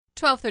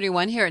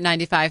1231 here at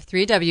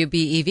 95.3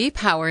 WBEV,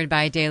 powered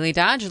by Daily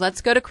Dodge.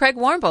 Let's go to Craig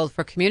Warmbold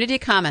for Community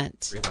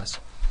Comment.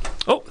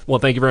 Oh, well,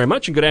 thank you very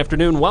much, and good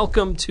afternoon.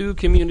 Welcome to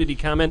Community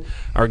Comment.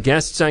 Our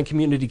guests on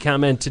Community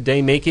Comment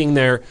today making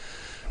their,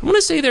 I want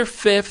to say their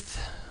fourth.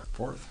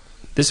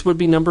 This would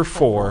be number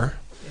 4,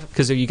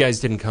 because you guys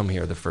didn't come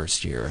here the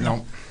first year.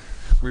 No,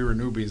 we were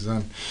newbies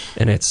then.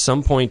 And at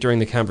some point during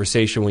the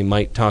conversation, we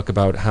might talk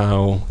about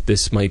how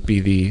this might be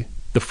the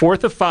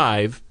 4th of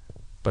 5,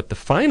 but the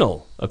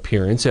final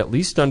appearance, at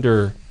least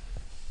under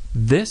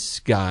this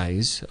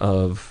guise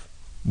of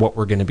what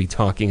we're going to be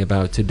talking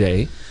about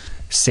today.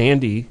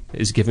 Sandy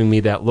is giving me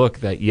that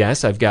look that,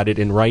 yes, I've got it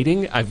in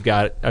writing. I've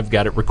got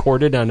it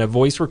recorded on a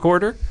voice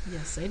recorder.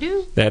 Yes, I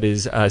do. That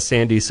is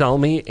Sandy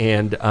Salmi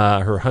and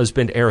her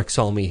husband, Eric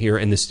Salmi, here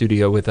in the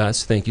studio with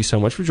us. Thank you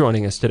so much for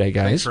joining us today,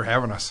 guys. Thanks for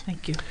having us.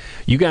 Thank you.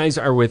 You guys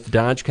are with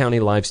Dodge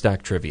County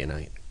Livestock Trivia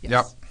Night. Yes.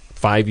 Yep.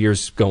 5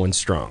 years going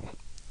strong.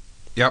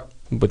 Yep.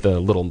 With the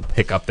little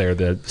hiccup there,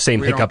 the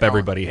same We hiccup don't count.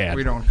 everybody had.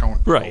 We don't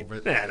count. Right.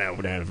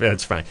 COVID. No,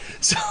 that's fine.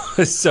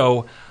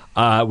 So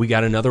we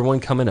got another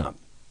one coming up.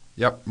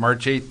 Yep.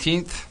 March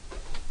 18th,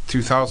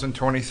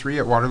 2023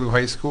 at Waterloo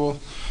High School.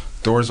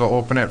 Doors will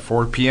open at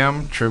 4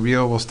 p.m.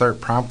 Trivia will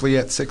start promptly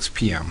at 6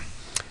 p.m.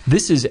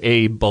 This is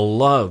a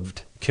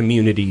beloved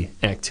community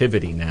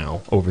activity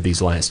now over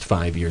these last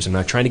 5 years. I'm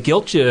not trying to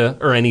guilt you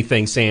or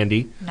anything,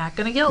 Sandy. Not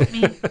going to guilt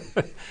me.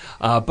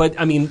 But,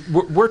 I mean,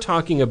 we're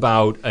talking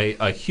about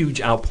a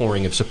huge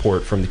outpouring of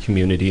support from the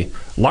community.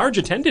 Large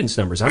attendance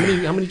numbers. How many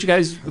did you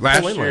guys pull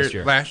in last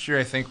year? Last year,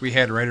 I think we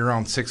had right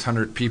around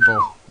 600 people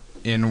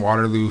in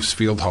Waterloo's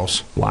field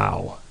house.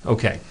 Wow.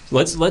 Okay.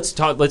 Let's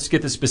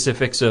get the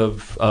specifics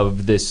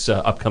of this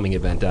upcoming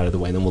event out of the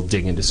way, and then we'll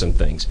dig into some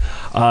things.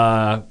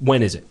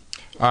 When is it?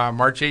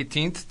 March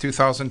 18th,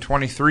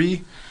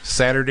 2023,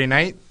 Saturday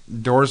night.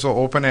 Doors will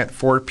open at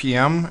 4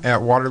 p.m.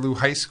 at Waterloo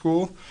High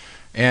School,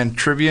 and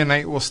trivia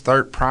night will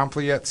start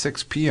promptly at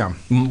 6 p.m.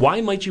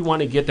 Why might you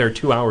want to get there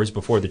 2 hours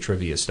before the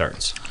trivia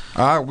starts?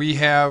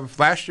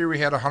 Last year we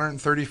had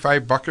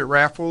 135 bucket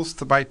raffles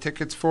to buy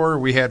tickets for.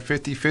 We had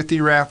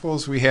 50-50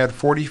 raffles. We had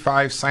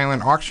 45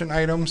 silent auction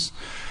items.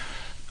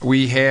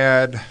 We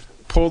had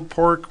pulled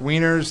pork,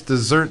 wieners,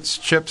 desserts,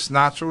 chips,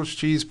 nachos,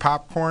 cheese,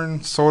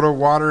 popcorn, soda,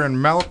 water,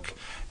 and milk.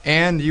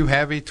 And you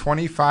have a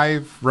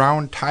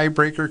 25-round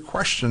tiebreaker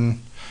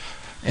question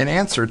and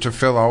answer to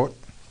fill out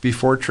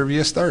before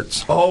trivia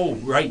starts. Oh,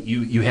 right.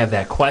 You have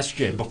that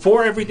question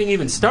before everything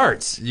even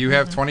starts. You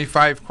have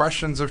 25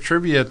 questions of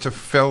trivia to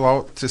fill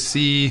out to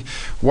see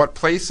what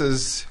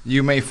places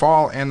you may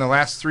fall. And the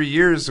last 3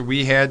 years,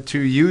 we had to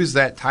use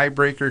that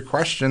tiebreaker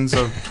questions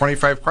of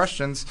 25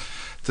 questions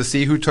to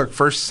see who took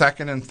first,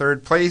 second, and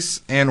third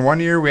place. And 1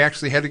 year, we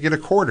actually had to get a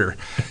quarter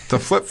to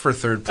flip for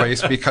third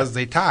place because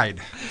they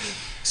tied.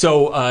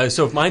 So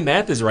if my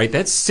math is right,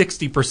 that's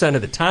 60%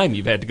 of the time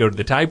you've had to go to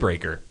the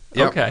tiebreaker.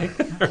 Yep. Okay.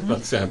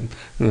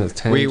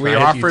 We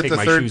offered the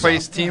third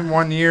place team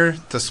 1 year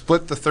to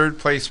split the third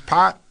place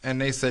pot, and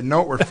they said,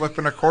 no, we're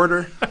flipping a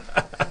quarter.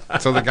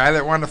 So the guy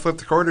that wanted to flip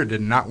the quarter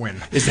did not win.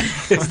 Is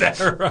that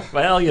right?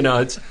 Well,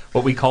 it's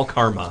what we call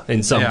karma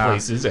in some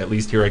places, at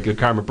least here at Good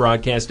Karma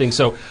Broadcasting.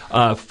 So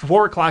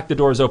 4 o'clock, the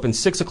doors open.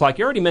 6 o'clock,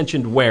 you already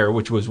mentioned where,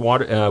 which is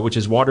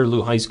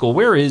Waterloo High School.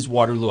 Where is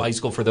Waterloo High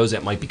School for those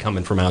that might be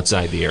coming from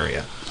outside the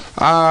area?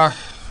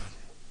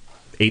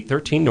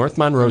 813 North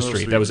Monroe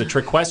Street. That was a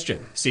trick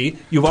question. See,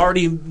 you've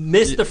already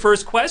missed the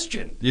first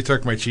question. You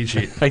took my cheat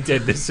sheet. I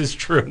did. This is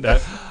true.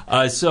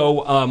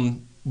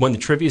 When the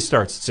trivia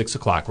starts at 6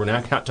 o'clock, we're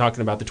not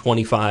talking about the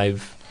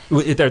 25.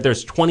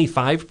 There's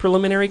 25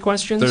 preliminary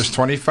questions? There's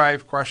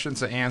 25 questions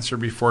to answer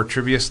before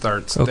trivia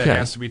starts. Okay. That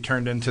has to be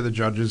turned into the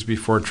judges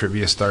before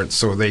trivia starts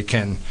so they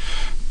can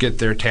get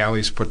their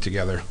tallies put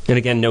together. And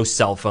again, no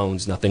cell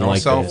phones, nothing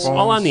like cell this. phones.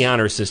 All on the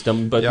honor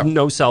system, but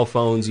no cell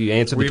phones. You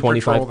answer the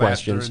 25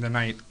 questions. During the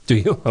night. Do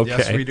you? Okay.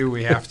 Yes, we do.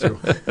 We have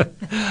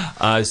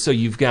to. So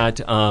you've got,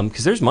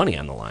 because there's money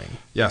on the line.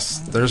 Yes,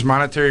 there's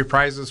monetary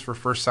prizes for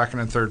first, second,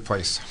 and third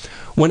place.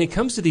 When it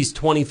comes to these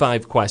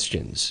 25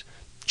 questions,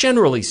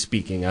 generally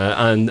speaking,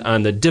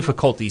 on the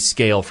difficulty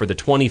scale for the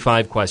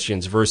 25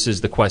 questions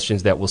versus the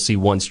questions that we'll see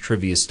once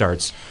trivia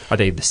starts, are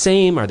they the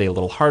same? Are they a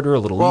little harder, a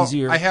little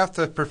easier? I have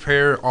to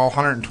prepare all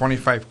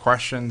 125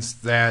 questions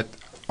that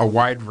a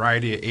wide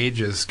variety of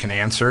ages can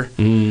answer.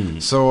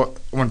 So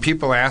when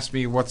people ask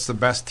me what's the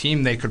best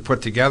team they could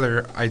put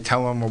together, I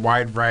tell them a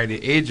wide variety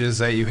of ages,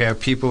 that you have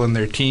people in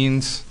their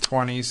teens,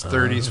 20s,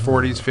 30s,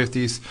 40s,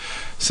 50s,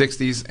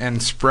 60s,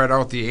 and spread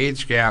out the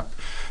age gap.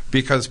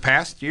 Because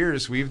past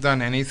years, we've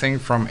done anything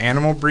from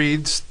animal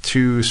breeds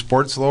to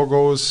sports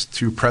logos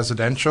to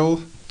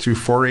presidential to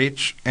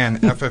 4-H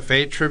and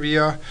FFA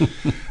trivia.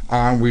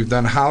 We've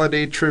done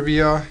holiday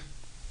trivia.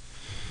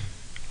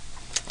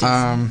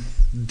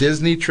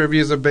 Disney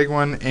trivia is a big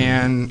one.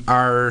 And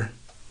our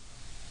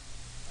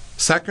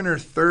second or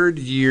third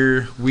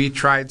year, we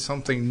tried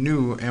something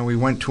new, and we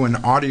went to an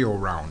audio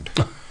round.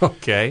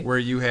 Okay. Where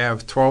you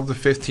have 12 to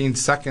 15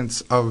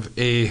 seconds of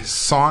a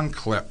song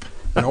clip.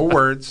 No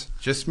words,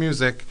 just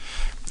music.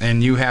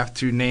 and you have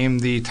to name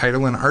the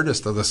title and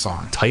artist of the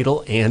song.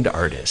 Title and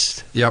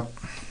artist. Yep.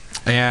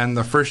 And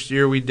the first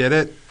year we did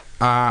it,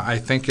 I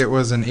think it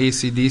was an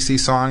AC/DC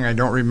song. I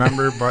don't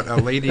remember, but a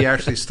lady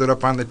actually stood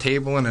up on the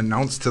table and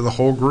announced to the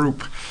whole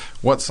group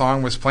what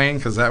song was playing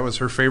because that was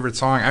her favorite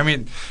song. I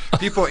mean,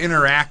 people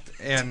interact,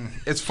 and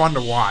it's fun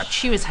to watch.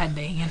 She was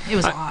headbanging. It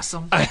was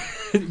awesome.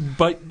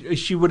 But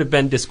she would have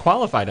been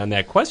disqualified on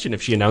that question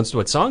if she announced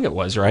what song it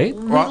was, right?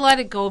 We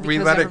let it go because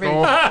We let it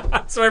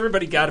go. So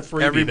everybody got a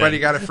freebie. Everybody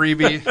then. got a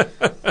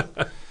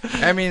freebie.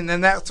 I mean,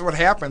 and that's what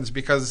happens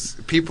because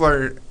people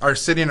are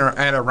sitting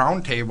at a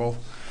round table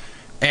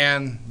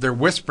and they're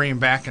whispering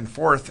back and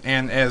forth.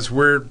 And as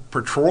we're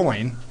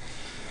patrolling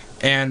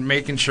and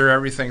making sure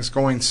everything's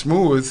going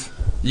smooth,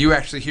 you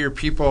actually hear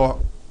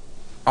people,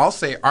 I'll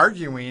say,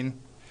 arguing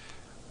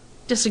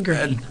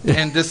Disagreeing.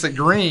 and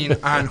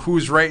disagreeing on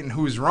who's right and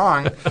who's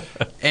wrong.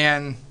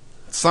 And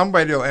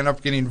somebody will end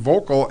up getting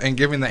vocal and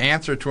giving the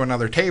answer to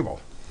another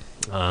table.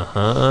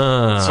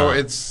 Uh-huh. So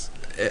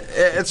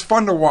it's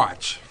fun to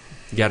watch.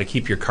 You got to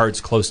keep your cards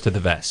close to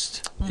the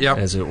vest, Yep.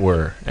 as it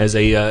were, as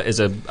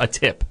a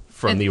tip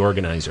from And the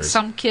organizers.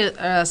 Some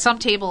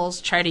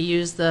tables try to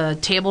use the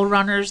table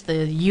runners,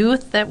 the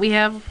youth that we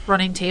have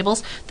running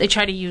tables. They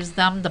try to use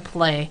them to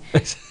play,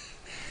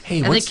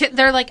 Hey, and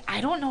they're like,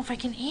 I don't know if I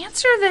can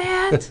answer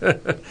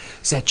that.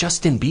 is that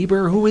Justin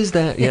Bieber? Who is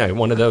that? Yeah,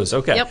 one of those.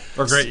 Okay. Yep.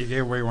 Oh, great! You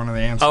gave away one of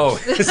the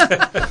answers.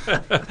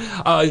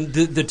 Oh,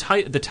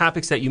 the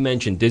topics that you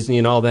mentioned, Disney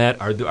and all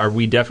that, are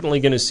we definitely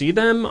going to see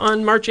them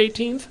on March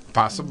 18th?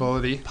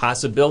 Possibility.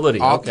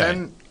 Possibility.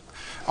 Okay.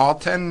 All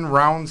 10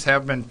 rounds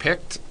have been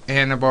picked,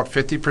 and about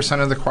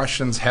 50% of the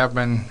questions have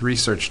been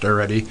researched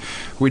already.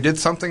 We did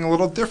something a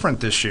little different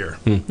this year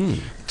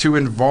to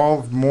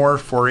involve more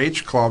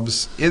 4-H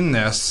clubs in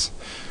this.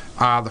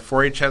 The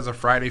 4-H has a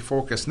Friday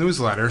Focus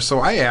newsletter, so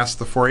I asked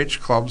the 4-H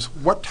clubs,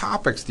 what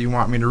topics do you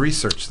want me to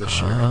research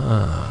this year?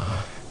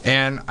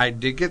 And I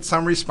did get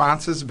some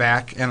responses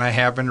back, and I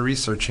have been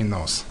researching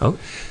those. Oh,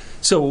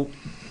 so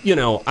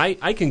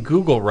I can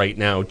Google right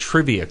now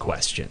trivia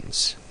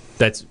questions.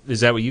 Is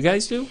that what you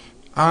guys do?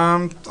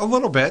 A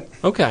little bit.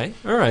 Okay,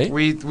 all right.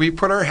 We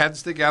put our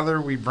heads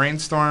together. We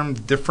brainstorm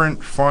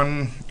different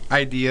fun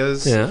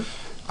ideas. Yeah.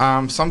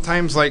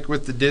 Sometimes, like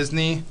with the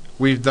Disney,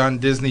 we've done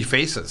Disney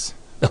faces.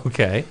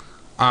 Okay.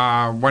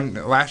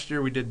 Last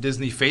year we did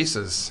Disney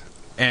faces,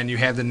 and you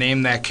had to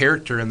name that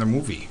character in the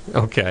movie.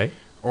 Okay.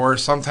 Or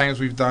sometimes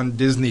we've done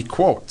Disney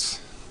quotes.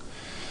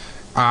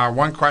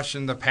 One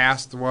question in the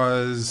past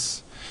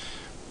was,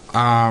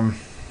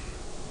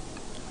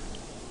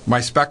 my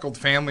speckled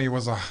family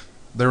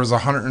there was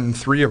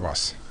 103 of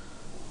us.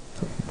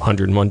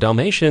 101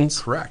 Dalmatians.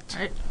 Correct.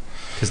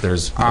 Because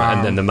there's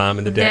and then the mom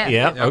and the dad.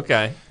 Yeah. Yeah.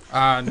 Okay.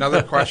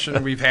 Another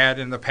question we've had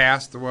in the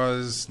past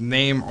was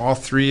name all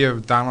 3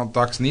 of Donald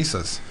Duck's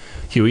nieces.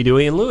 Huey,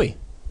 Dewey, and Louie.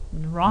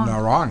 Wrong. No,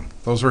 wrong.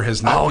 Those were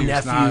his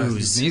nephews, not nephews.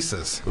 his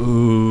nieces.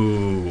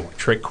 Ooh,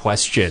 trick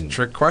question.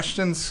 Trick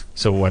questions.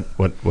 So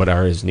what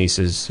are his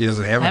nieces? He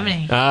doesn't have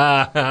any.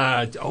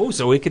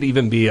 So it could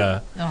even be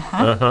a.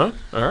 All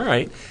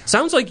right.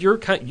 Sounds like you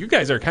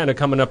guys are kind of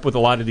coming up with a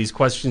lot of these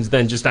questions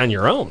then just on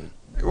your own.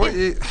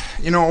 Well,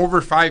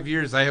 over 5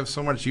 years, I have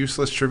so much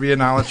useless trivia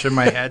knowledge in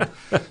my head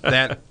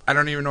that I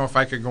don't even know if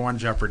I could go on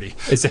Jeopardy.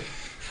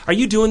 Are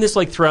you doing this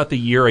like throughout the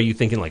year? Are you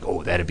thinking like,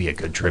 oh, that'd be a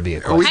good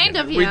trivia question? Kind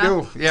of, We yeah.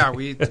 do. Yeah,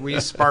 we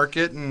spark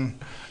it, and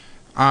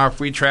if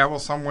we travel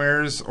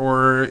somewheres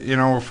or,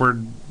 if we're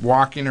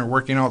walking or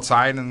working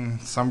outside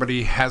and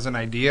somebody has an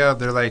idea,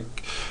 they're like,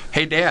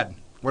 hey, Dad,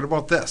 what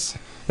about this?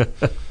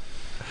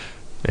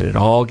 And it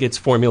all gets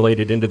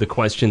formulated into the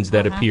questions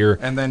that appear.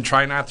 And then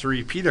try not to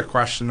repeat a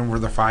question over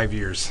the 5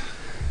 years.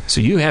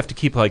 So you have to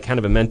keep like kind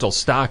of a mental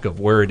stock of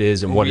where it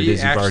is and what it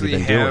is you've already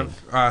been doing.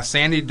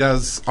 Sandy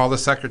does all the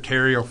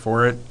secretarial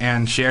for it,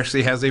 and she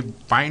actually has a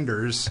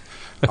binders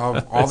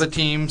of all the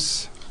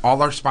teams,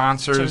 all our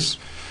sponsors,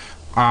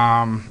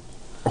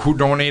 who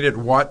donated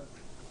what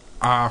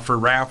for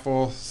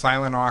raffle,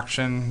 silent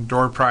auction,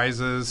 door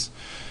prizes,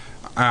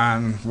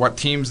 on what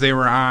teams they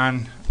were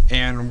on,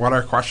 and what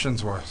our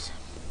questions was.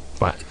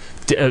 What?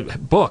 A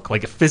book,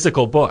 like a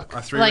physical book. A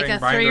Like three-ring a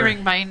binder.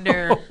 3-ring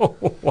binder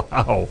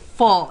Wow.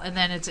 full, and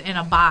then it's in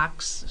a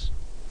box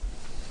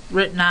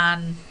written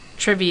on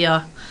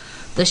trivia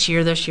this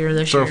year.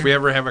 So if we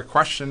ever have a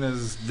question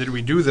did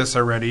we do this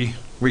already,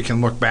 we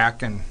can look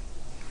back and...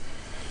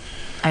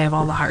 I have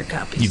all the hard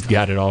copies. You've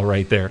got it all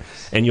right there.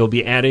 And you'll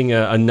be adding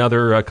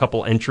another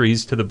couple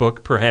entries to the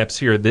book perhaps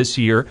here this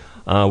year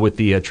with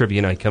the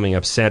Trivia Night coming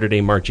up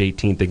Saturday, March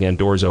 18th. Again,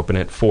 doors open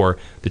at 4.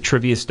 The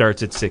trivia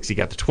starts at 6. You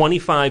got the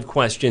 25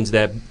 questions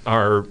that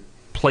are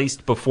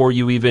placed before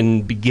you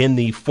even begin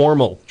the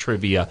formal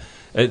trivia.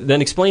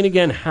 Then explain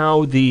again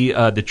how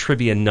the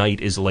Trivia Night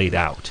is laid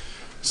out.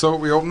 So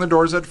we open the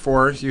doors at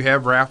 4. You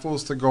have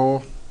raffles to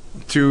go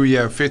to. You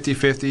have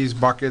 50/50s,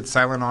 buckets,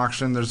 silent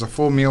auction. There's a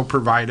full meal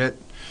provided.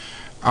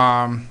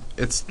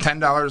 It's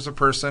 $10 a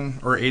person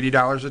or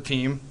 $80 a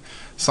team.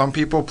 Some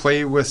people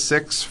play with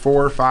 6,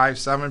 4, 5,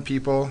 7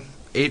 people.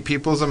 8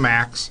 people is a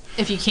max.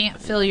 If you can't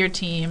fill your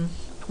team,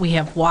 we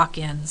have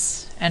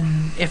walk-ins,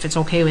 and if it's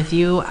okay with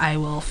you, I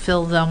will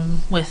fill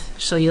them with,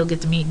 so you'll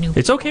get to meet new people.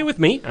 It's okay with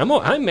me. I'm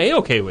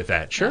okay with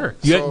that. Sure.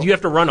 Do you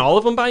have to run all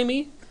of them by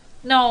me?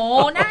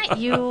 No, not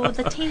you,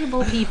 the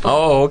table people.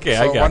 Oh, okay.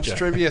 So I got once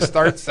trivia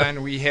starts,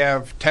 then we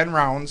have 10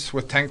 rounds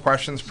with 10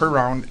 questions per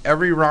round.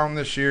 Every round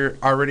this year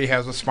already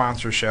has a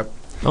sponsorship.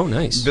 Oh,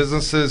 nice.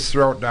 Businesses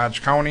throughout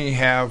Dodge County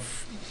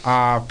have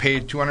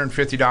paid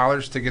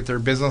 $250 to get their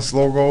business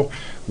logo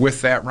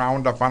with that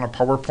round up on a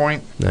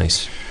PowerPoint.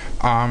 Nice.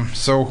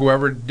 So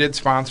whoever did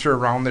sponsor a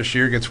round this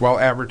year gets well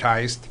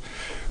advertised.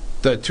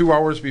 The 2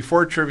 hours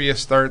before trivia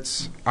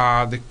starts,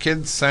 the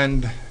kids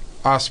send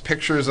us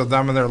pictures of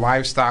them and their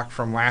livestock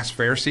from last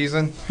fair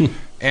season.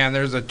 And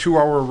there's a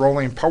 2-hour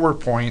rolling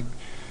PowerPoint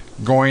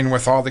going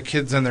with all the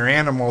kids and their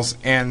animals.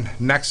 And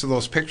next to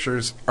those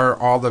pictures are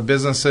all the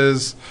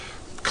businesses,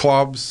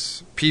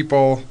 clubs,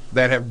 people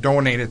that have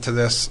donated to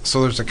this.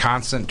 So there's a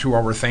constant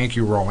 2-hour thank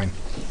you rolling.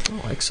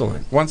 Oh,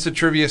 excellent. Once the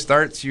trivia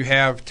starts, you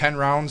have 10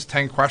 rounds,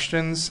 10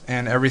 questions,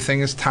 and everything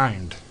is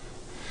timed.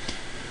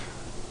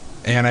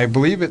 And I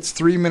believe it's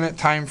 3-minute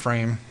time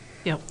frame.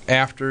 Yep.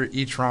 After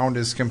each round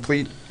is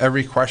complete,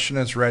 every question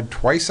is read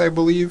twice, I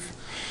believe.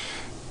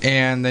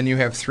 And then you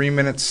have 3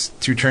 minutes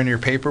to turn your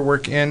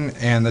paperwork in,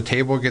 and the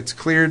table gets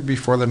cleared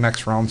before the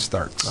next round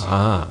starts.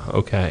 Ah,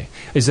 okay.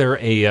 Is there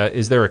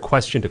a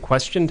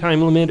question-to-question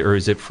time limit, or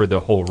is it for the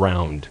whole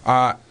round?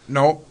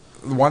 No.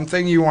 One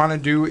thing you want to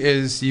do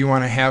is you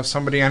want to have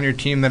somebody on your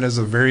team that is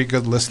a very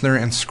good listener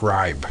and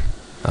scribe.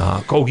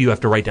 You have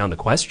to write down the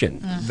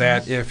question. Mm-hmm.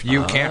 That if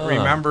you can't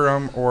remember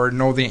them or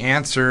know the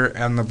answer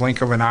in the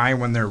blink of an eye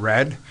when they're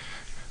read,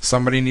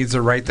 somebody needs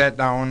to write that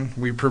down.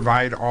 We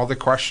provide all the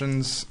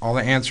questions, all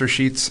the answer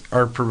sheets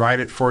are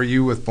provided for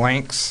you with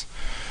blanks.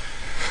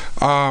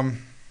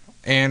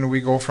 And we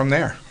go from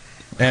there.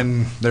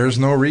 And there's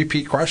no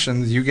repeat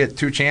questions. You get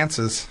 2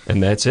 chances.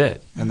 And that's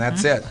it. And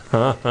that's it.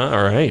 All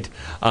right.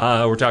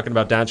 We're talking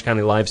about Dodge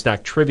County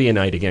Livestock Trivia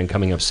Night again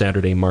coming up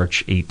Saturday,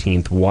 March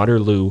 18th,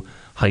 Waterloo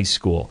High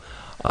School.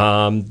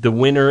 The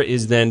winner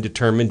is then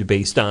determined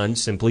based on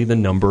simply the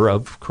number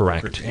of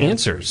correct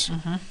answers.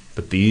 Mm-hmm.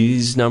 But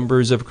these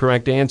numbers of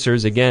correct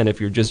answers, again, if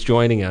you're just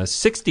joining us,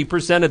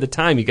 60% of the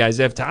time you guys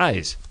have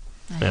ties.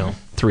 Mm-hmm. Well,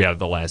 3 out of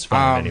the last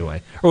 5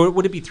 anyway. Or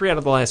would it be 3 out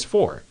of the last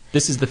 4?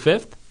 This is the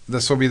 5th?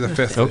 This will be the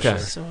 5th. Okay.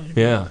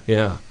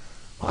 Yeah.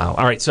 Wow.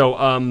 All right.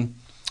 So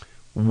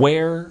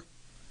where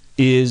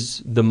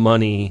is the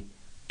money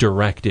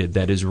directed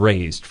that is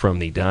raised from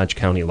the Dodge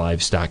County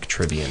Livestock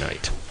Trivia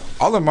Night?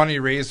 All the money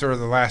raised over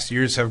the last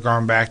years have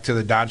gone back to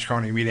the Dodge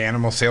County Meat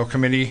Animal Sale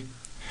Committee.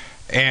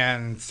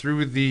 And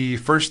through the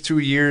first 2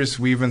 years,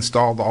 we've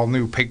installed all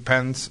new pig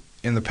pens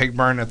in the pig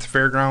barn at the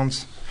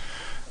fairgrounds,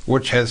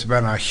 which has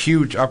been a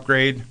huge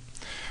upgrade.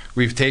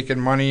 We've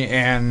taken money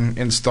and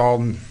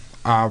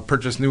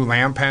purchased new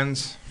lamb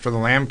pens for the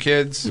lamb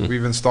kids. Mm-hmm.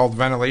 We've installed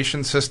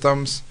ventilation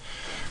systems.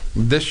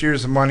 This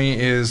year's money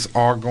is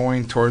all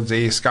going towards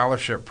a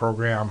scholarship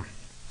program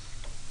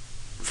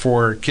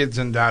for kids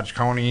in Dodge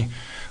County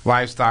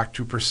livestock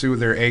to pursue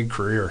their egg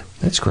career.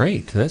 That's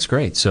great.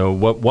 So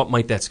what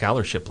might that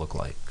scholarship look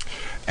like?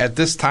 At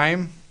this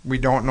time, we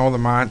don't know the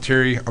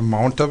monetary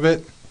amount of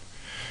it,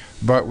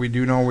 but we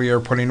do know we are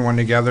putting one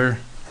together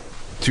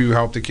to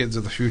help the kids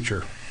of the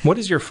future. What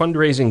is your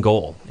fundraising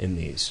goal in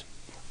these?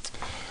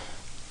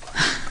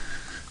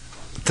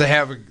 To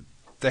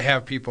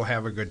have people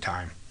have a good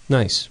time.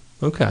 Nice.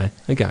 Okay,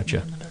 I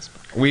gotcha.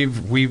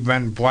 We've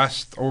been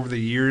blessed over the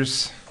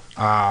years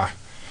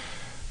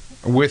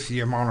with the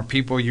amount of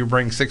people. You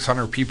bring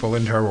 600 people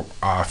into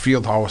a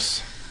field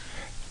house,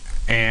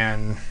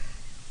 and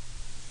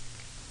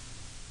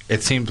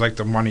it seems like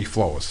the money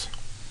flows.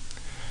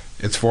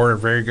 It's for a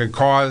very good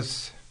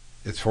cause.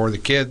 It's for the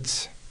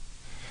kids,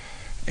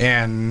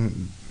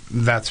 and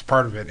that's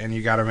part of it. And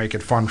you got to make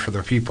it fun for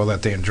the people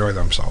that they enjoy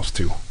themselves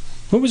too.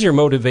 What was your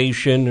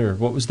motivation, or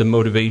what was the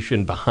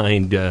motivation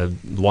behind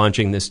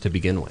launching this to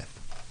begin with?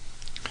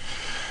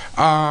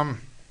 The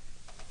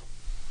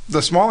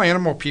small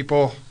animal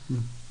people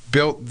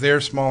built their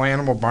small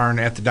animal barn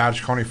at the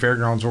Dodge County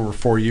Fairgrounds over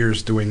 4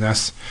 years doing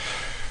this.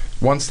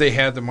 Once they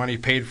had the money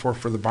paid for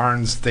the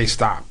barns, they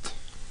stopped.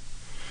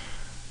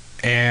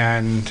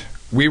 And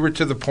we were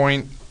to the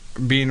point,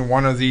 being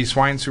one of the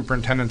swine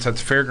superintendents at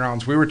the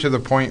fairgrounds, we were to the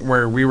point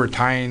where we were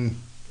tying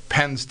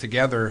pens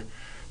together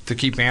to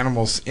keep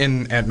animals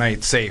in at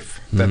night safe,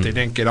 that they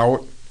didn't get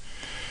out.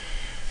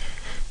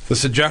 The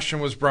suggestion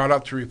was brought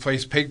up to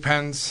replace pig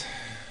pens.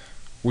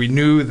 We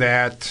knew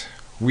that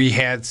we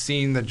had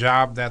seen the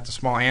job that the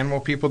small animal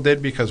people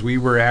did because we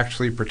were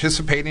actually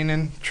participating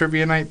in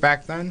Trivia Night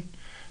back then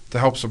to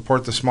help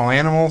support the small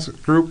animals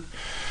group.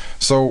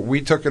 So we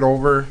took it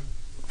over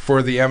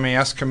for the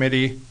MAS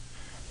committee,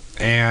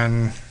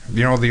 and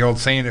you know the old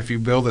saying, if you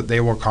build it, they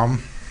will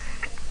come.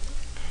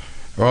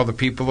 Well, the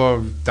people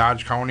of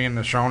Dodge County and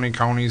the surrounding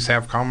counties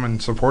have come and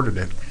supported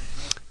it.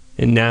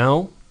 And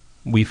now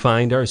we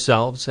find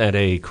ourselves at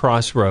a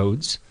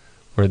crossroads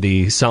where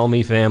the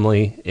Salmi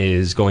family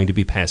is going to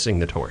be passing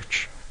the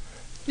torch.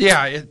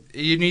 Yeah,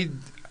 you need,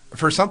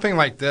 for something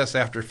like this,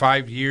 after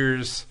 5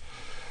 years,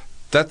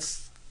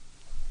 that's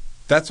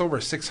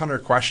over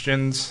 600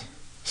 questions,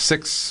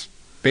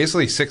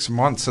 basically 6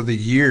 months of the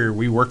year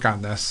we work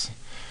on this.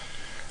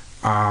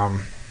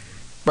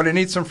 But it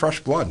needs some fresh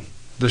blood,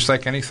 just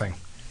like anything.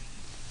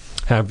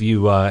 Have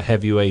you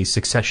a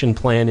succession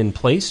plan in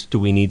place? Do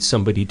we need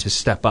somebody to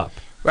step up?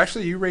 Well,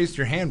 actually, you raised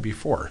your hand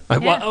before.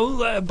 But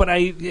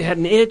I had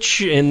an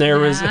itch, and there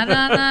was...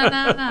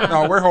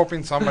 No, we're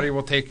hoping somebody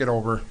will take it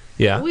over.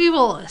 Yeah. We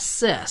will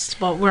assist,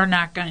 but we're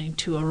not going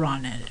to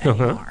run it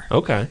anymore.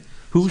 Okay.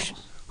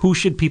 Who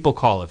should people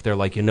call if they're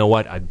like, you know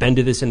what, I've been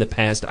to this in the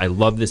past, I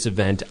love this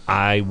event,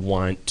 I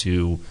want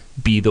to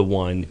be the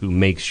one who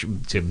makes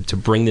to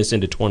bring this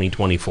into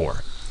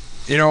 2024?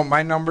 You know,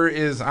 my number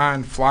is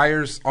on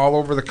flyers all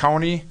over the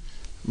county.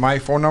 My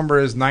phone number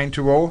is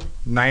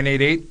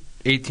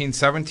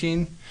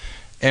 920-988-1817.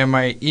 And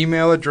my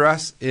email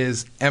address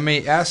is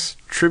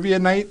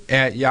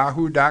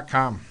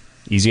mastrivianight@yahoo.com.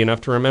 Easy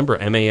enough to remember,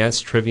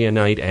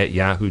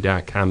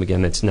 mastrivianight@yahoo.com.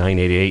 Again, that's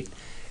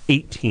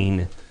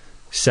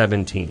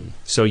 988-1817.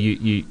 So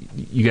you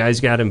guys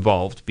got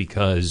involved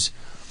because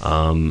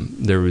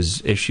there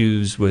was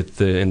issues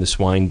in the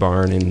swine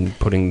barn and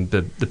putting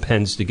the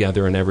pens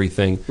together and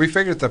everything. We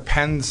figured the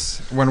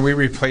pens, when we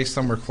replaced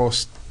them, were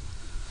close.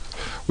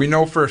 We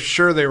know for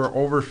sure they were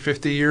over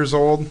 50 years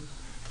old,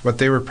 but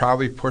they were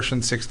probably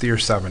pushing 60 or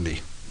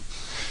 70.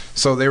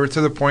 So they were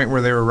to the point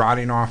where they were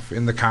rotting off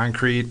in the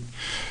concrete.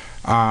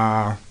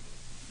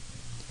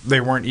 They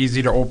weren't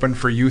easy to open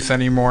for youth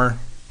anymore.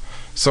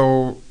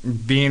 So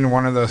being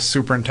one of the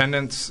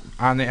superintendents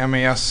on the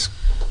MAS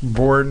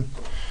board,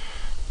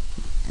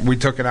 we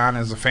took it on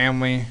as a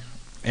family,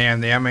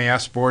 and the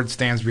MAS board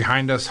stands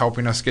behind us,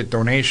 helping us get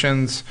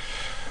donations,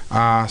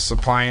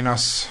 supplying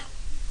us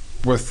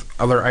with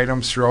other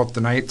items throughout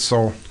the night.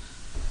 So,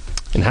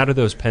 and how do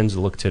those pens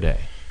look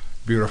today?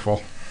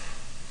 Beautiful.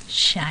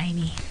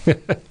 Shiny.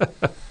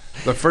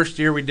 The first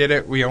year we did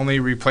it, we only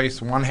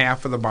replaced one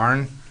half of the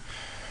barn,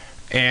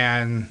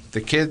 and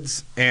the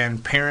kids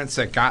and parents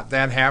that got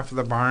that half of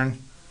the barn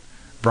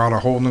brought a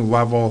whole new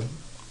level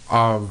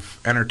of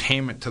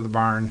entertainment to the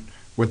barn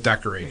with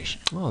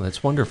decoration. Oh,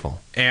 that's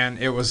wonderful. And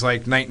it was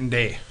like night and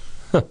day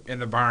in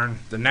the barn.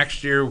 The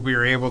next year we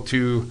were able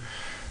to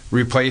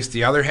replace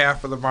the other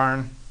half of the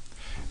barn,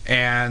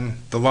 and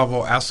the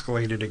level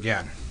escalated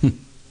again.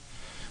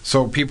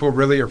 So people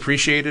really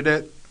appreciated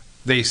it.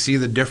 They see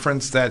the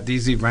difference that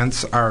these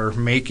events are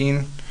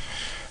making,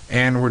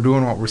 and we're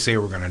doing what we say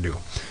we're going to do.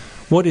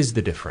 What is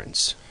the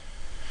difference?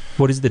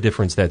 What is the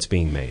difference that's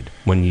being made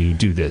when you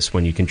do this,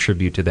 when you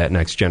contribute to that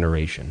next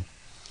generation?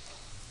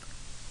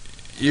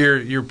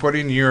 You're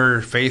putting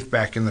your faith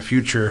back in the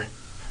future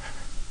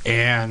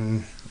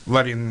and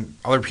letting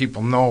other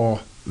people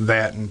know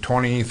that in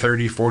 20,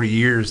 30, 40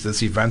 years,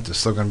 this event is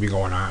still going to be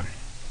going on.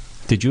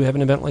 Did you have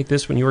an event like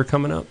this when you were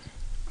coming up?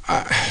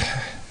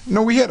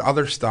 No, we had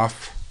other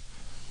stuff.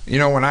 You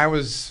know, when I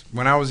was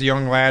a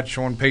young lad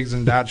showing pigs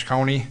in Dodge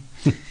County,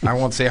 I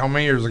won't say how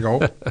many years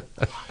ago,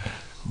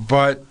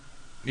 but,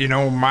 you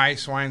know, my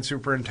swine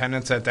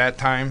superintendents at that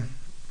time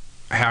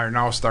are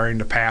now starting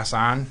to pass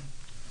on.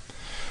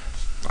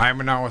 I'm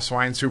now a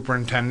swine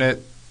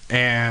superintendent,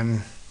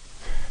 and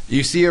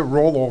you see a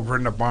rollover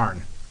in the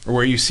barn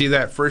where you see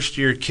that first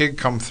year kid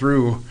come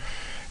through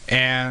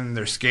and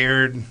they're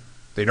scared,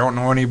 they don't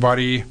know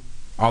anybody,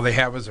 all they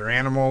have is their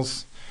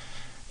animals,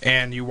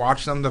 and you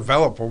watch them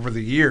develop over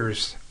the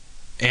years,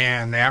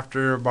 and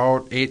after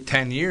about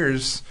 8-10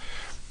 years,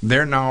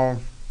 they're now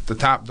the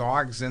top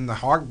dogs in the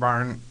hog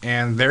barn,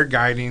 and they're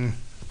guiding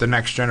the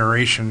next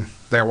generation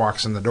that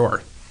walks in the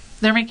door.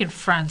 They're making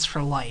friends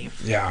for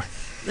life. Yeah.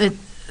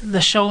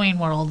 The showing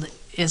world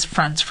is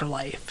friends for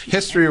life.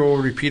 History will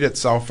repeat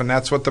itself, and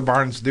that's what the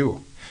barns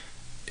do.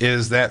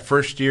 Is that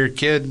first year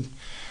kid,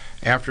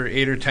 after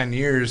 8 or 10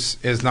 years,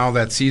 is now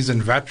that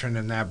seasoned veteran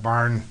in that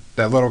barn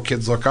that little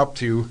kids look up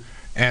to,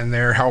 and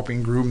they're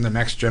helping groom the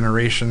next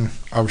generation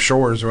of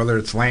showers, whether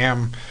it's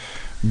lamb,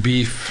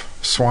 beef,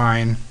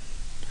 swine,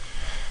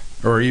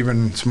 or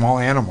even small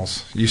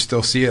animals. You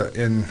still see it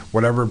in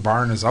whatever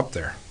barn is up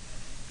there.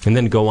 And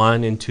then go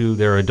on into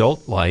their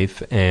adult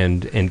life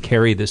and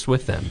carry this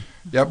with them.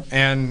 Yep,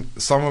 and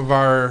some of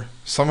our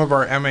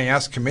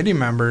MAS committee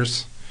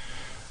members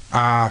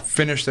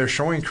finished their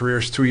showing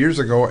careers 2 years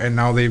ago, and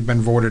now they've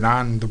been voted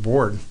on the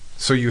board.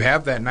 So you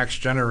have that next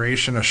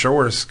generation of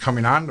showers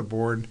coming on the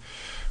board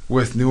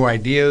with new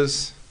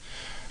ideas,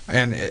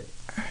 and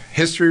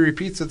history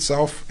repeats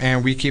itself,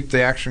 and we keep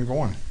the action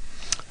going.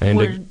 And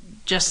We're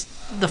just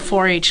the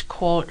 4-H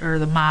quote or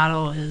the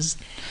motto is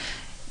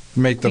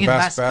make the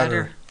best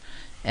better.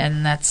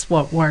 And that's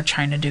what we're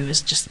trying to do, is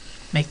just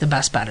make the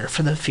best better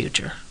for the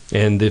future.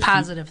 And the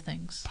positive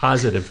things.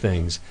 Positive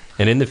things.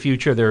 And in the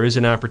future, there is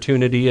an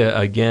opportunity,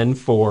 again,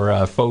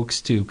 for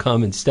folks to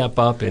come and step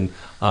up and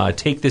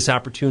take this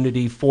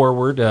opportunity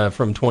forward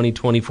from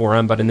 2024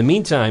 on. But in the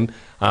meantime,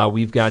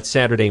 we've got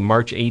Saturday,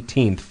 March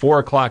 18th, 4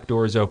 o'clock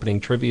doors opening,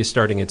 trivia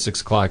starting at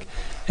 6 o'clock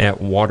at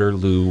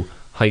Waterloo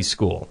High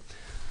School.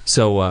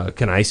 So,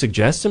 can I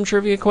suggest some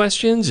trivia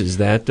questions? Is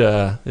that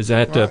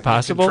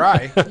possible?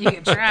 You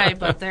can try,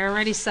 but they're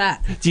already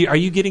set. Are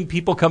you getting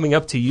people coming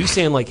up to you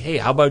saying like, "Hey,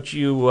 how about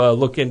you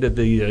look into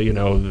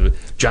the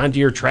John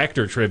Deere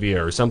tractor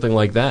trivia or something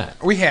like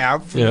that"? We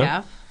have.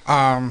 Yeah.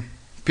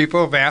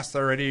 People have asked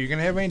already, are you going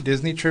to have any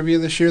Disney trivia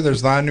this year?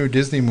 There's a lot of new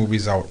Disney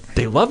movies out.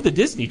 They love the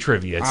Disney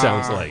trivia, it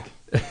sounds like.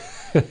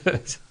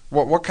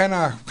 What kind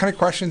of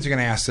questions are you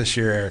going to ask this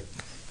year, Eric?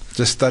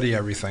 Just study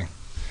everything.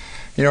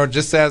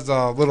 Just as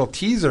a little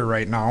teaser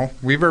right now,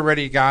 we've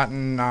already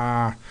gotten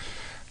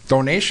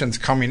donations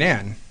coming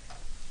in.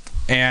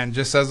 And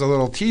just as a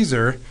little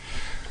teaser,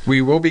 we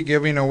will be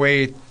giving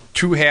away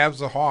 2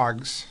 halves of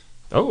hogs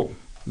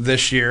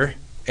this year.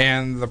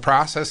 And the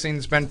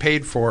processing's been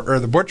paid for, or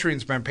the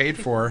butchering's been paid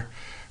for,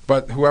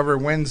 but whoever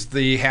wins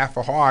the half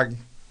a hog,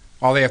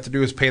 all they have to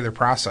do is pay their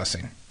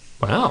processing.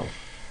 Wow.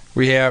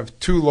 We have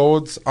 2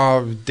 loads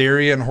of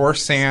dairy and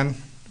horse sand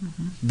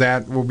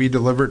that will be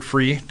delivered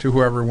free to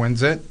whoever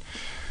wins it.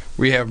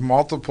 We have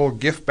multiple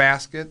gift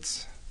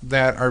baskets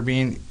that are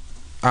being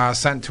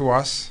sent to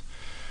us.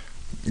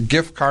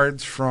 Gift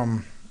cards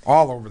from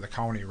all over the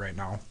county right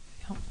now.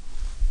 Yep.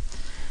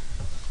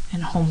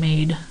 And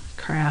homemade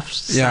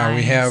crafts. Yeah, signs.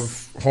 we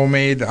have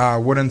homemade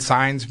wooden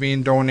signs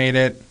being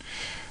donated.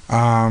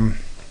 And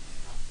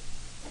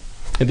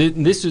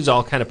this is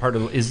all kind of part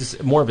of. Is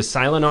this more of a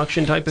silent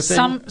auction type of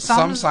thing?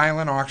 Some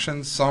silent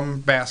auctions, some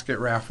basket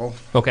raffle.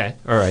 Okay,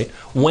 all right.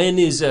 When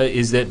is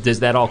that? Does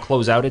that all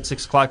close out at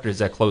 6 o'clock, or does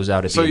that close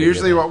out at? So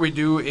usually, what we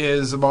do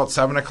is about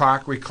 7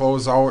 o'clock we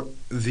close out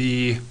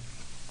the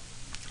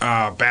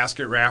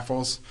basket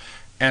raffles,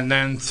 and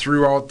then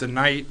throughout the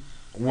night,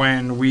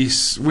 when we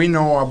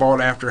know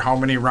about after how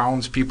many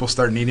rounds people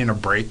start needing a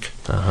break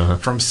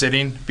from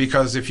sitting,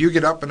 because if you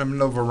get up in the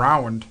middle of a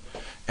round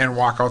and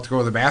walk out to go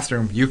to the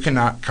bathroom, you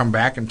cannot come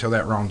back until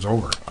that round's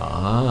over.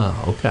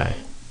 Ah, okay.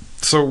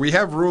 So we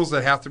have rules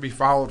that have to be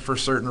followed for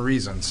certain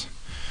reasons.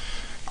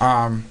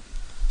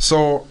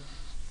 So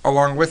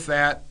along with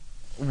that,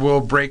 we'll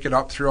break it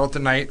up throughout the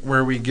night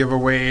where we give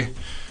away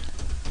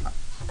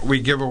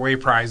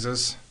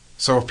prizes.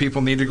 So if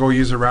people need to go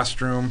use a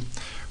restroom,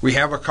 we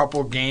have a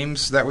couple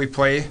games that we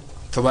play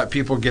to let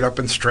people get up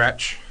and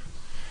stretch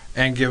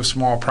and give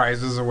small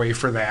prizes away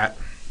for that.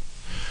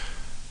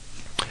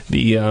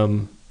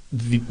 The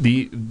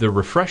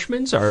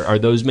refreshments, are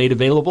those made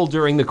available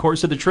during the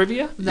course of the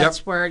trivia?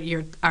 That's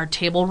where our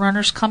table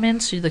runners come in,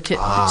 so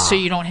so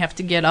you don't have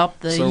to get up.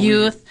 The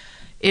youth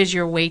is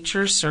your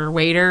waitress or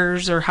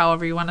waiters or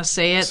however you want to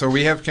say it. So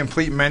we have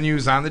complete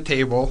menus on the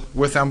table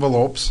with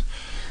envelopes,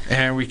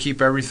 and we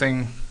keep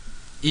everything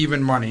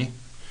even money.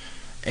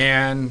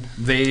 And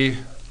they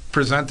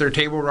present their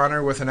table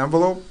runner with an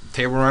envelope.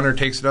 Table runner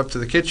takes it up to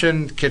the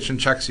kitchen. Kitchen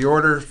checks the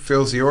order,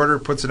 fills the order,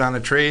 puts it on a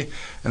tray,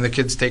 and the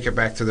kids take it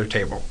back to their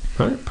table.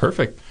 All right,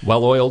 perfect.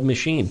 Well-oiled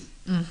machine.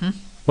 Mm-hmm.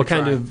 What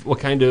kind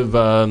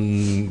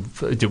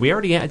of did we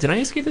already did I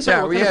ask you this?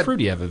 Yeah, what kind of fruit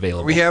do you have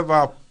available? We have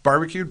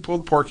barbecued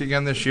pulled pork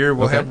again this year.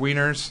 We'll have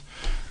wieners,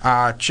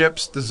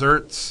 chips,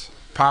 desserts,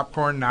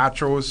 popcorn,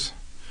 nachos,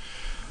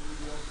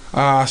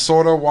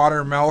 soda,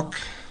 water, milk.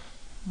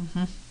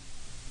 Mm-hmm.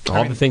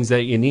 All the things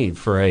that you need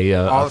for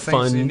a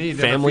fun,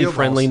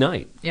 family-friendly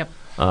night. Yep.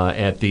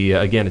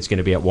 Again, it's going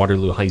to be at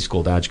Waterloo High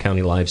School, Dodge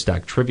County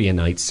Livestock Trivia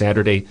Night,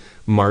 Saturday,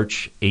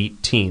 March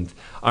 18th.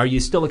 Are you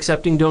still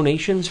accepting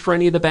donations for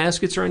any of the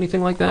baskets or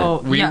anything like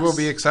that? We will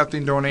be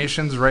accepting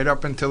donations right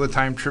up until the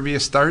time trivia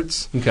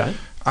starts. Okay.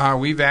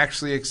 We've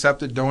actually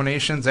accepted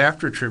donations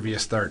after trivia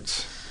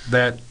starts.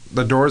 That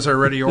the doors are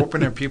already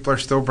open and people are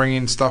still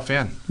bringing stuff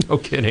in. No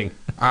kidding.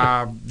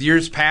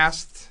 Years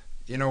past,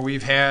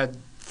 we've had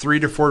 3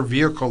 to 4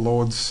 vehicle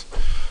loads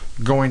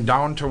going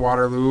down to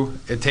Waterloo.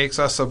 It takes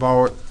us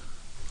about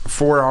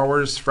 4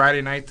 hours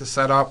Friday night to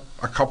set up,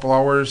 a couple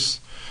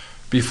hours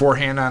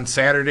beforehand on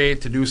Saturday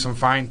to do some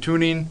fine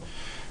tuning.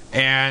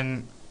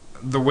 And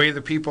the way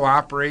the people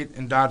operate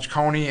in Dodge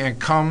County and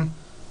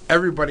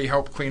everybody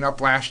helped clean up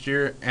last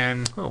year,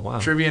 and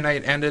trivia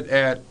night ended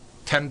at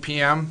 10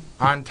 p.m.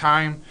 on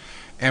time,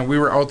 and we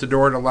were out the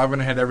door at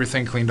 11 and had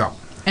everything cleaned up.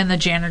 And the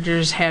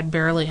janitors had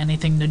barely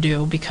anything to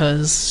do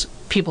because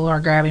people are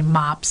grabbing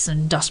mops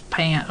and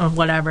dustpan or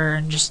whatever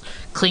and just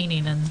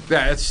cleaning. And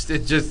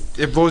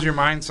it blows your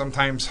mind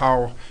sometimes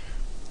how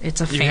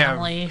it's a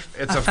family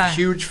it's a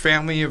huge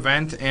family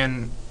event,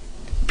 and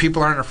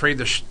people aren't afraid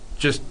to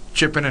just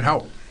chip in and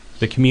help.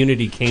 The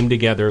community came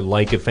together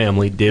like a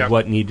family, did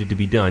what needed to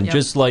be done,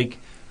 just like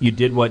you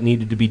did what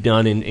needed to be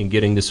done in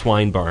getting the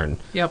swine barn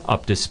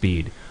up to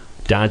speed.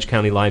 Dodge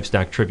County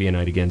Livestock Trivia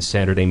Night again,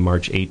 Saturday,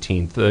 March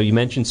 18th. You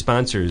mentioned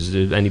sponsors.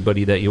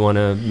 Anybody that you want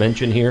to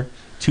mention here?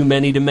 Too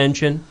many to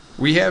mention?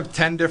 We have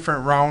 10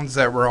 different rounds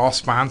that were all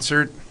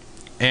sponsored,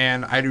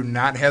 and I do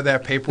not have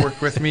that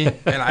paperwork with me,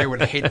 and I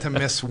would hate to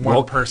miss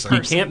one person.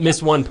 You can't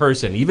miss one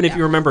person. Even if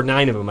you remember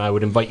 9 of them, I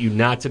would invite you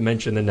not to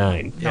mention the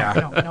 9.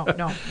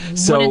 No.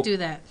 So wouldn't do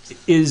that.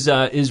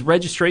 Is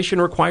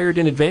registration required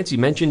in advance? You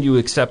mentioned you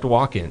accept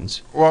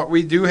walk-ins. Well,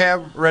 we do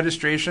have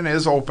registration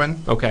is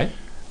open. Okay.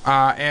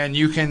 And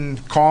you can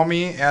call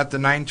me at the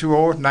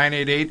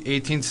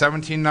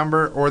 920-988-1817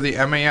 number or the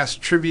MAS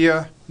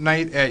Trivia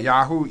Night at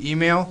Yahoo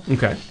email.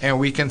 Okay. And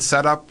we can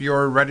set up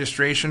your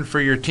registration for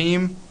your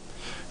team.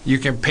 You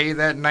can pay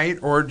that night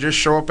or just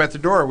show up at the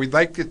door. We'd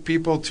like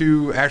people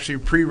to actually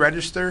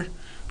pre-register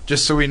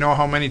just so we know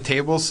how many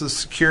tables to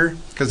secure,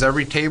 because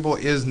every table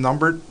is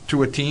numbered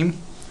to a team.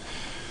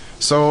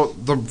 So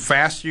the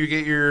faster you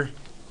get your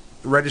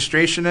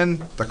registration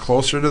in, the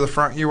closer to the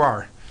front you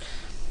are.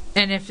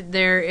 And if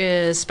there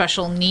is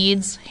special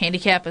needs,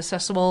 handicap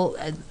accessible,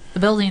 the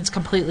building's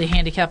completely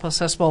handicap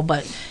accessible,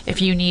 but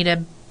if you need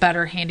a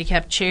better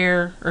handicap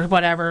chair or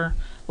whatever,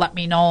 let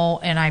me know,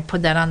 and I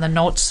put that on the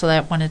notes so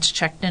that when it's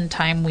checked in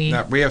time, we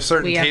have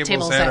certain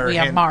tables that are we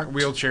have marked.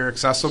 wheelchair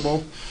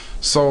accessible.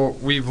 So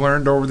we've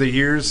learned over the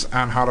years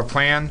on how to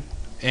plan,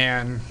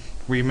 and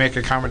we make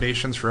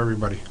accommodations for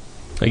everybody.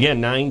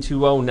 Again,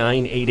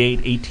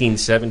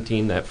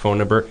 920-988-1817, that phone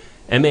number.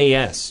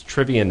 MAS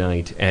Trivia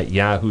Night at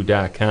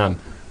yahoo.com.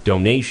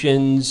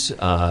 Donations,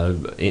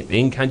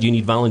 in-kind, do you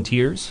need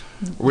volunteers?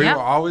 We will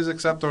always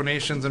accept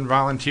donations and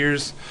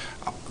volunteers.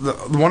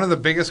 One of the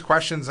biggest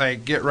questions I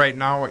get right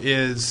now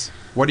is,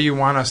 what do you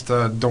want us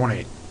to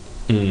donate?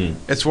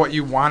 It's what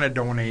you want to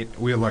donate,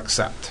 we'll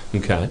accept.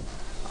 Okay.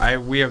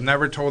 We have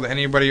never told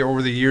anybody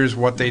over the years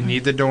what they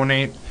need to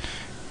donate.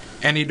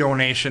 Any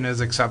donation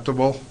is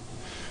acceptable.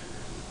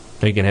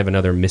 Are you going to have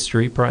another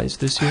mystery prize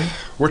this year?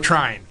 We're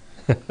trying.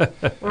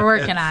 We're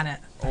working on it.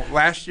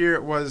 Last year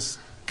it was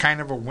kind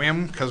of a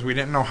whim because we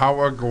didn't know how it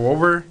would go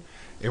over.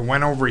 It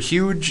went over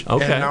huge,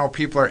 okay. And now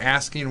people are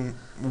asking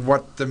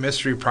what the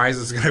mystery prize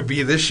is going to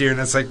be this year, and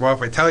it's like, well,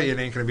 if I tell you, it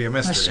ain't going to be a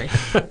mystery.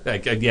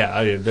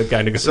 Yeah, that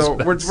kind of goes. So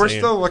we're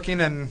still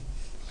looking, and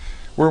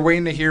we're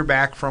waiting to hear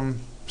back from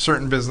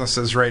certain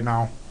businesses right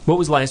now. What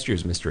was last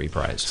year's mystery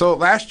prize? So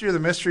last year the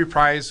mystery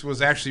prize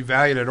was actually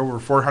valued at over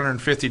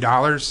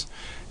 $450.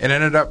 It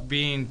ended up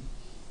being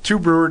 2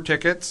 brewer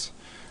tickets,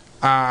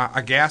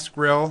 a gas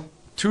grill,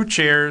 2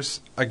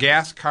 chairs, a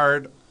gas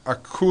card, a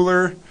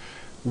cooler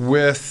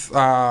with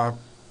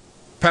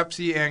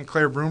Pepsi and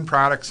Claire Broom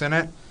products in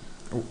it,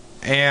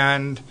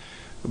 and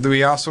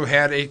we also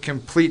had a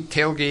complete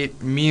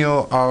tailgate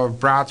meal of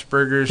brats,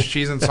 burgers,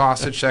 cheese and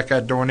sausage that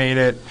got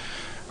donated.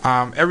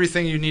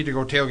 Everything you need to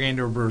go tailgate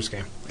to a Brewers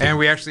game. And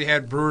we actually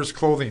had Brewers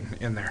clothing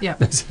in there. Yeah.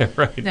 That's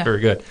right. Yeah. Very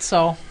good.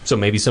 So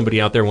maybe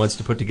somebody out there wants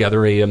to put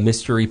together a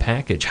mystery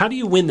package. How do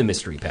you win the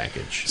mystery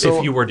package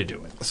if you were to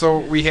do it? So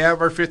we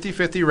have our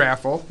 50-50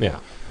 raffle. Yeah.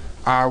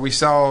 We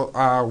sell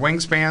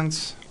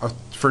wingspans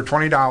for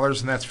 $20,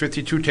 and that's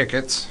 52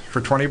 tickets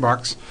for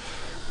 $20.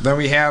 Then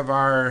we have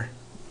our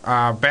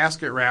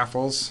basket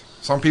raffles.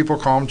 Some people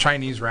call them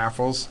Chinese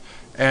raffles.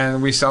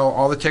 And we sell,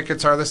 all the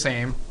tickets are the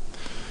same.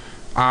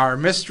 Our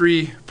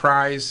mystery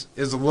prize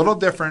is a little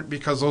different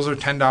because those are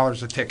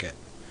 $10 a ticket.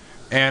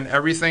 And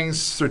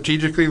everything's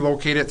strategically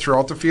located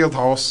throughout the field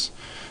house,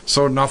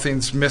 so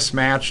nothing's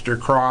mismatched or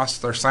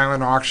crossed. Our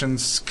silent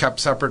auctions kept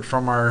separate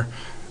from our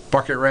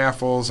bucket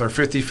raffles. Our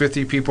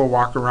 50-50 people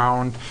walk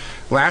around.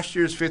 Last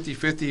year's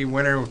 50-50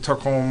 winner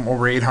took home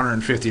over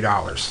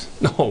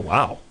 $850. Oh,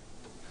 wow.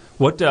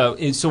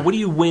 So what do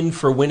you win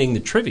for winning the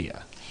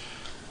trivia?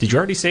 Did you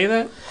already say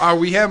that?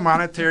 We have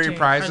monetary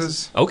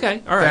prizes.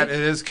 Okay, all right. That it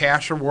is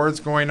cash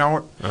awards going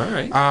out. All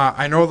right.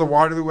 I know the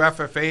Waterloo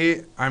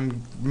FFA,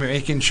 I'm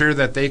making sure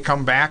that they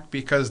come back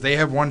because they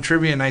have won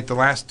trivia night the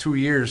last 2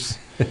 years.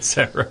 Is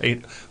that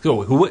right?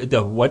 So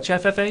the what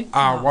FFA?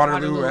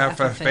 Waterloo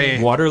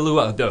FFA.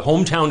 Waterloo, the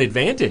hometown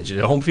advantage,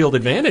 the home field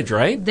advantage,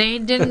 right? They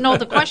didn't know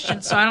the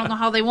question, so I don't know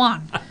how they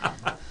won.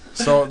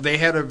 So they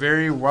had a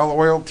very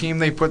well-oiled team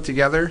they put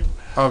together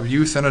of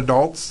youth and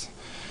adults.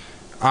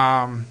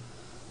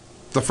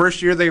 The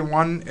first year they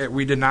won,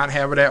 we did not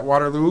have it at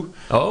Waterloo.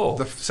 Oh.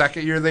 The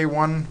second year they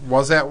won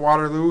was at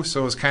Waterloo,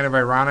 so it was kind of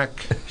ironic.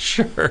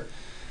 Sure.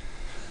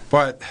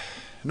 But,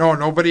 no,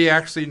 nobody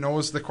actually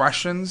knows the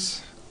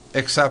questions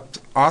except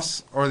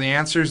us or the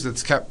answers.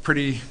 It's kept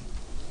pretty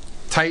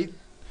tight,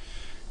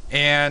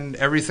 and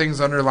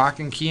everything's under lock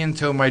and key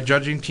until my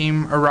judging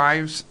team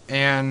arrives,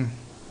 and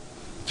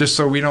just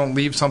so we don't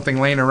leave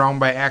something laying around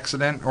by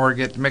accident or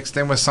get mixed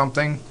in with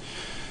something.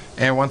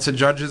 And once the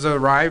judges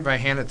arrive, I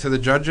hand it to the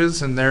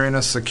judges, and they're in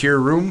a secure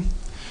room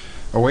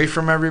away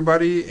from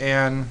everybody,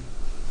 and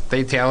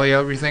they tally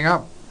everything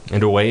up.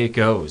 And away it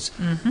goes.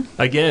 Mm-hmm.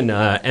 Again,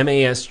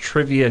 MAS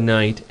Trivia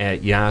Night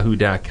at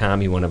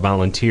yahoo.com. You want to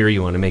volunteer,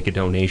 you want to make a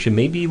donation.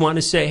 Maybe you want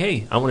to say,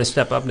 hey, I want to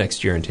step up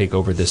next year and take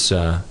over this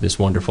this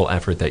wonderful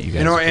effort that you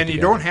guys have put and together.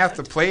 You don't have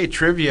to play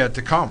trivia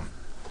to come.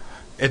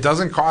 It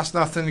doesn't cost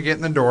nothing to get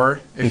in the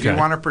door. If you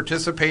want to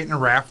participate in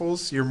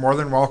raffles, you're more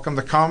than welcome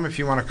to come. If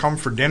you want to come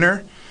for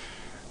dinner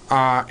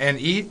and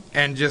eat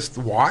and just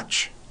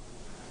watch,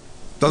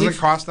 doesn't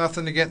cost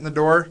nothing to get in the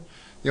door.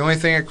 The only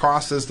thing it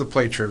costs is to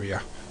play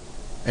trivia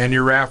and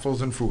your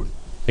raffles and food.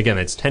 Again,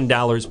 it's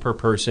 $10 per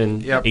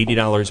person,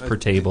 $80 per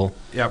table.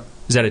 Yep.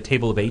 Is that a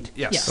table of 8?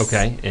 Yes.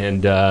 Okay.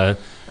 And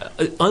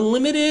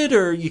unlimited,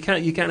 or you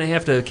kind of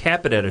have to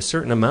cap it at a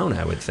certain amount,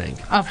 I would think.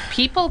 Of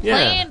people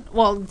playing?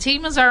 Well,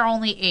 teams are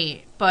only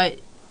 8, but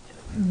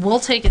we'll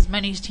take as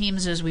many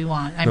teams as we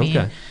want. I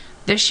mean,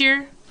 this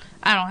year,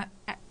 I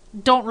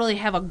don't really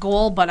have a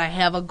goal, but I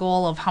have a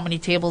goal of how many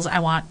tables I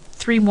want.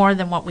 3 more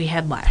than what we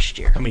had last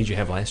year. How many did you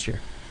have last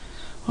year?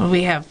 Well,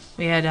 we had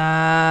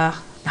now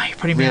you're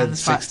putting me on the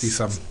spot.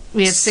 60-some.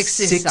 We had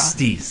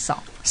 60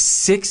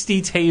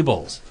 60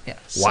 tables. Yeah. Wow.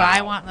 So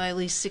I want at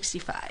least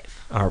 65.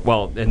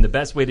 Well, and the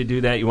best way to do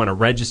that, you want to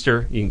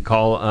register. You can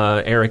call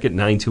Eric at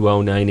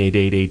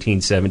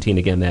 920-988-1817.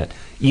 Again, that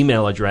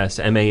email address,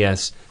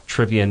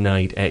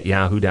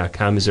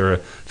 mastrivianight@yahoo.com. Is there a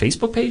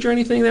Facebook page or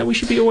anything that we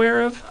should be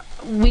aware of?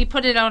 We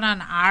put it out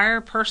on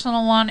our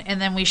personal one, and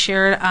then we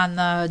share it on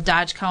the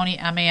Dodge County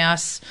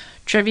MAS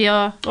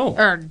Trivia,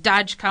 or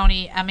Dodge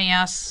County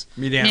MAS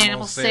Meat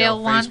Animal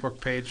Sale one.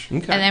 Facebook page. Okay.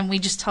 And then we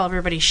just tell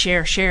everybody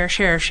share. So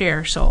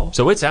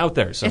it's out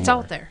there somewhere. It's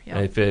out there.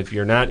 Yeah. If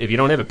you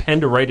don't have a pen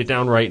to write it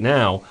down right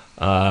now,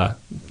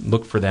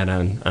 look for that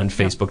on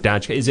Facebook.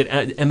 Dodge. Is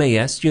it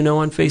MAS? Do you know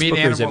on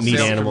Facebook, or is it Meat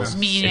Animals?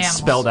 Meat It's Animals.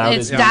 spelled out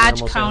It's as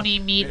Dodge Meat County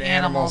Meat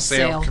Animal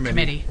Sale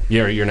Committee.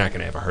 You're not going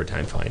to have a hard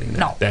time finding that.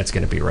 No. That's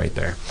going to be right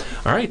there.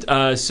 All right.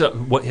 So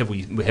what have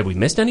we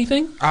missed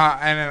anything?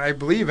 And I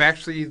believe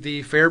actually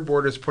the Fair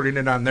Board is putting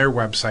it on their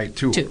website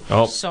too.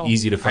 Oh, So-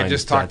 easy to find. I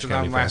just talked to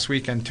them last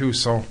weekend too.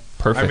 So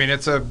Perfect. I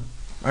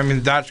mean,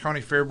 the Dodge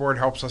County Fair Board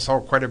helps us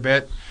out quite a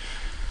bit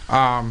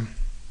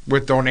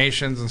with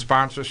donations and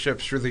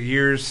sponsorships through the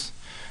years,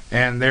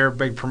 and they're a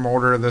big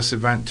promoter of this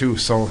event too.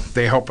 So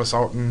they help us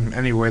out in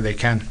any way they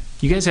can.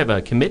 You guys have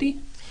a committee?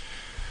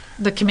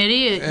 The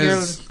committee,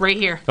 you're right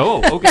here.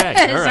 Oh, okay.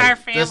 It's All right. our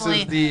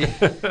family. This is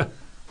the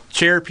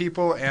chair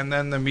people, and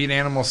then the Meat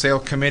Animal Sale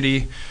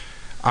Committee,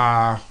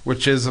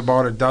 which is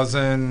about a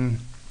dozen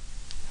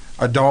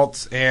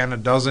adults and a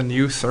dozen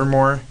youth or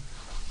more.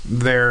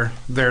 They're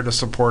there to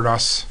support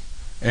us,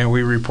 and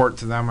we report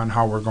to them on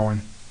how we're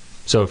going.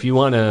 So if you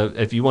want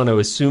to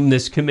assume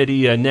this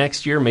committee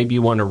next year, maybe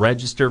you want to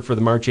register for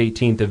the March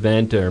 18th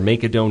event or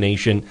make a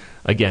donation.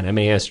 Again,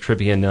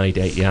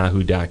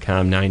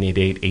 mastrivianight@yahoo.com,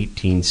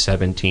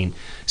 988-1817.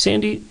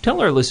 Sandy,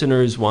 tell our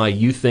listeners why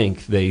you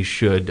think they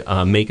should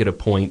make it a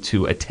point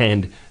to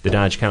attend the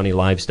Dodge County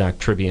Livestock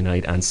Trivia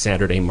Night on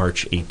Saturday,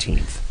 March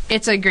 18th.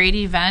 It's a great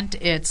event.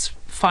 It's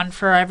fun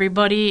for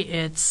everybody.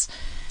 It's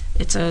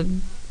a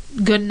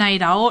good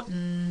night out,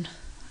 and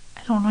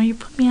I don't know, you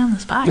put me on the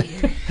spot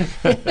here.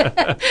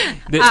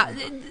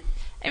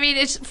 I mean,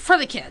 it's for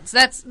the kids.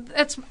 That's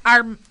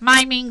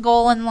my main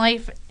goal in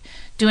life.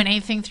 Doing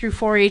anything through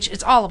 4-H,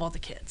 it's all about the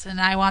kids,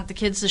 and I want the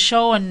kids to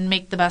show and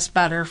make the best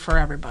better for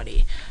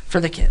everybody, for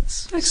the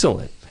kids.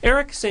 Excellent.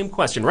 Eric, same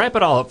question. Wrap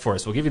it all up for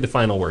us. We'll give you the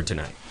final word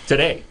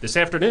this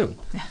afternoon.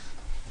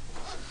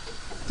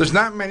 There's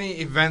not many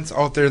events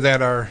out there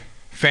that are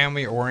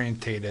family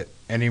orientated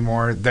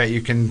anymore that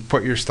you can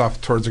put your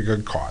stuff towards a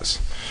good cause.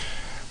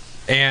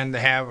 And to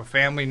have a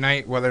family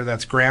night, whether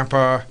that's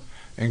grandpa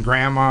and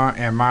grandma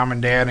and mom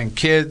and dad and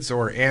kids,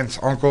 or aunts,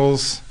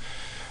 uncles,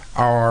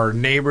 our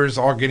neighbors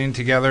all getting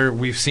together,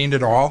 we've seen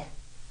it all.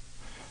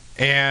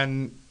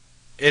 And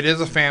it is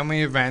a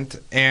family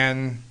event,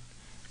 and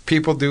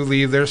people do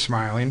leave there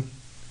smiling.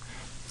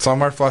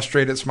 Some are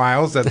frustrated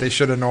smiles that they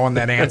should have known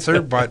that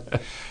answer,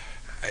 but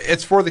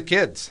it's for the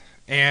kids.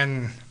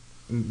 And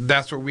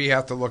that's what we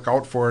have to look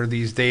out for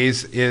these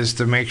days, is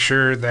to make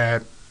sure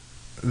that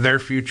their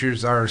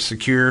futures are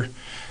secure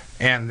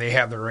and they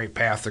have the right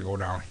path to go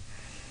down.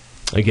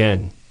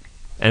 Again,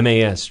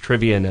 MAS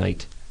Trivia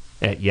Night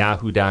at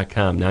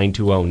yahoo.com,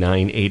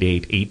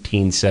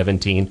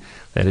 920-988-1817.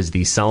 That is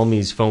the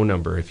Salmies phone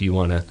number if you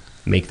want to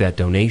make that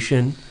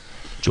donation,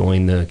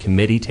 join the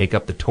committee, take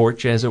up the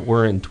torch, as it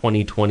were, in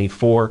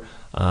 2024,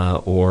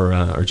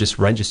 or just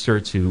register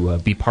to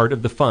be part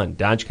of the fun.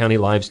 Dodge County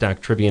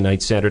Livestock Trivia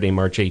Night, Saturday,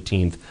 March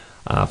 18th.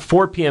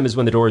 4 p.m. is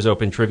when the doors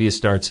open. Trivia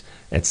starts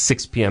at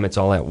 6 p.m. It's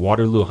all at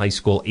Waterloo High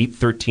School,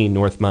 813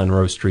 North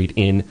Monroe Street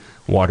in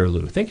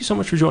Waterloo. Thank you so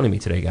much for joining me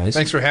today, guys.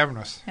 Thanks for having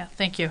us. Yeah,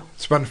 thank you.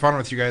 It's been fun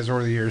with you guys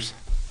over the years.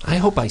 I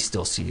hope I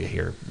still see you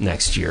here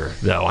next year,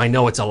 though. I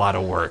know it's a lot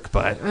of work,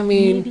 but, I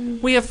mean,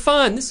 we have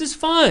fun. This is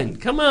fun.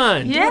 Come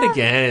on. Yeah. Do it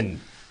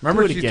again.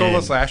 Remember Do it she again. told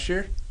us last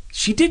year?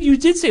 She did. You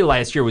did say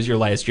last year was your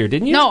last year,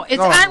 didn't you? No, it's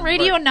No, on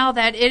radio but- now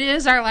that it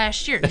is our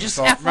last year. Just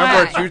So, FYI.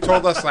 remember what you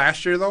told us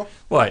last year, though?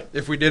 What?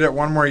 If we did it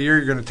one more year,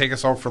 you're going to take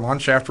us out for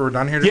lunch after we're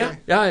done here today?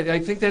 Yeah, I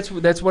think that's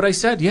what I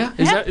said. Yeah,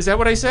 Yeah. Is that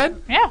what I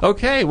said? Yeah.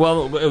 Okay.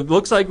 Well, it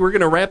looks like we're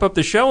going to wrap up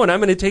the show, and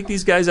I'm going to take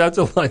these guys out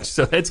to lunch.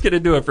 So that's going to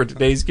do it for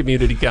today's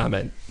community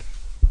comment.